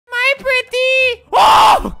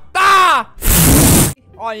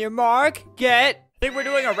On your mark, get. Think we're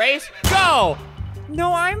doing a race? Go!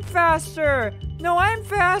 No, I'm faster. No, I'm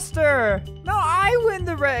faster. No, I win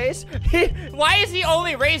the race. Why is he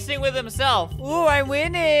only racing with himself? Ooh, I'm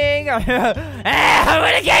winning. I'm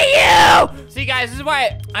gonna get you! See, guys, this is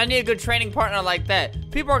why I need a good training partner like that.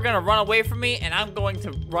 People are gonna run away from me, and I'm going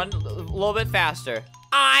to run a little bit faster.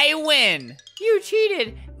 I win. You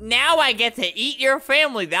cheated. Now I get to eat your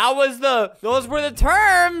family. Those were the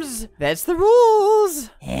terms. That's the rules.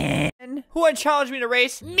 Who would challenge me to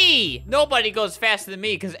race? Me. Nobody goes faster than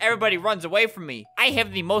me because everybody runs away from me. I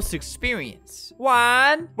have the most experience.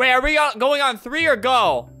 1. Wait, are we going on 3 or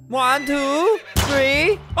go? 1, 2,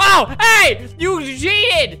 3. Oh, hey, you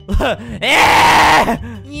cheated.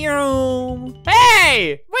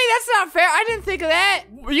 Hey, wait, that's not fair. I didn't think of that.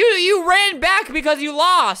 You ran back because you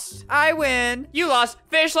lost. I win. You lost.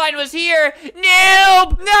 Finish line was here.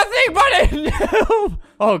 Nope. Nothing but a noob.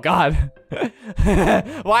 Oh, God.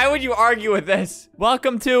 Why would you argue with this?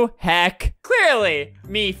 Welcome to heck. Clearly,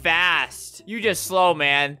 me fast. You just slow,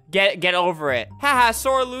 man. Get over it. Haha,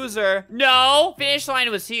 sore loser. No, finish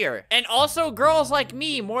line was here. And also, girls like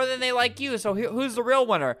me more than they like you. So who's the real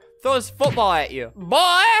winner? Throws football at you.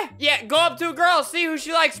 Boy! Yeah, go up to a girl, see who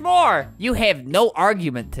she likes more. You have no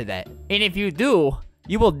argument to that. And if you do,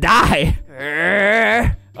 you will die.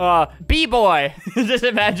 B-boy. Just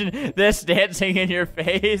imagine this dancing in your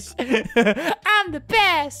face. I'm the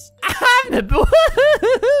best. I'm the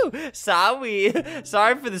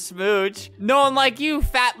Sorry for the smooch. No one like you,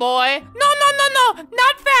 fat boy. No.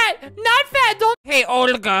 Not fat. Not fat. Don't. Hey,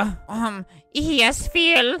 Olga. Yes,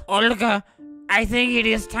 Phil. Olga, I think it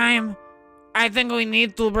is time. I think we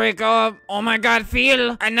need to break up. Oh my God,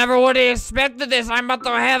 Phil. I never would have expected this. I'm about to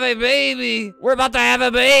have a baby. We're about to have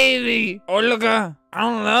a baby. Olga, I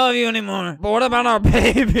don't love you anymore. But what about our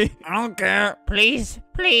baby? I don't care. Please,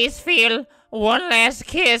 Phil. One last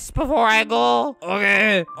kiss before I go.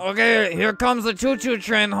 Okay. Here comes the choo-choo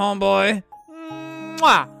train, homeboy.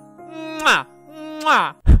 Mwah. Mwah.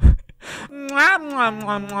 Mwah. Mwah, mwah,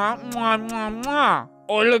 mwah, mwah, mwah, mwah.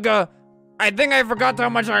 Olga, I think I forgot how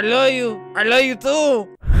much I love you. I love you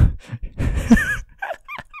too.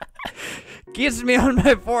 Kiss me on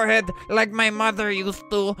my forehead like my mother used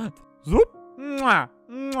to. Zoop. Mwah.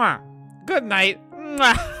 Mwah. Good night.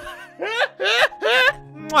 Mwah.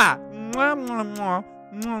 Mwah. Mwah, mwah, mwah.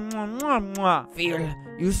 Mwah, mwah, mwah, mwah. Phil,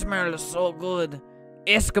 you smell so good.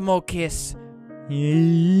 Eskimo kiss.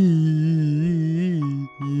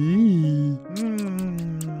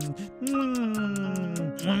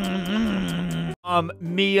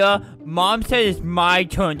 Mia, Mom said it's my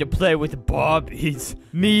turn to play with the Barbies.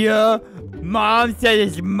 Mia, Mom said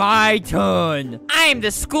it's my turn. I'm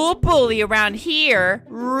the school bully around here.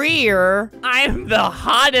 I'm the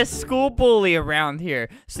hottest school bully around here.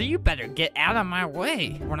 So you better get out of my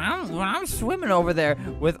way when I'm swimming over there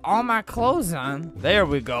with all my clothes on. There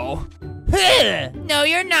we go. No,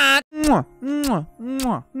 you're not.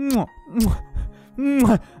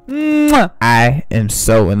 I am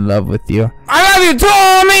so in love with you. I love you,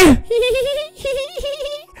 Tommy!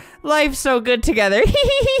 Life's so good together.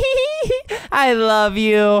 I love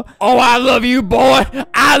you. Oh, I love you, boy.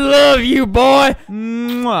 I love you, boy.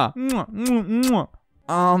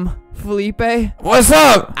 Felipe? What's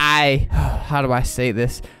up? How do I say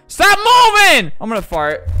this? Stop moving! I'm gonna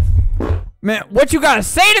fart. Man, what you gotta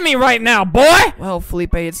say to me right now, boy? Well,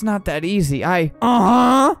 Felipe, it's not that easy.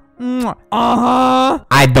 Uh-huh.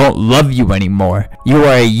 I don't love you anymore. You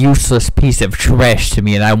are a useless piece of trash to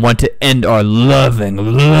me, and I want to end our loving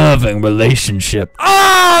relationship.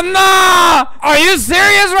 Oh, no! Are you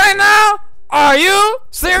serious right now? Are you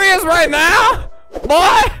serious right now?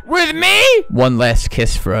 Boy, with me? One last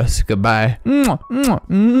kiss for us. Goodbye.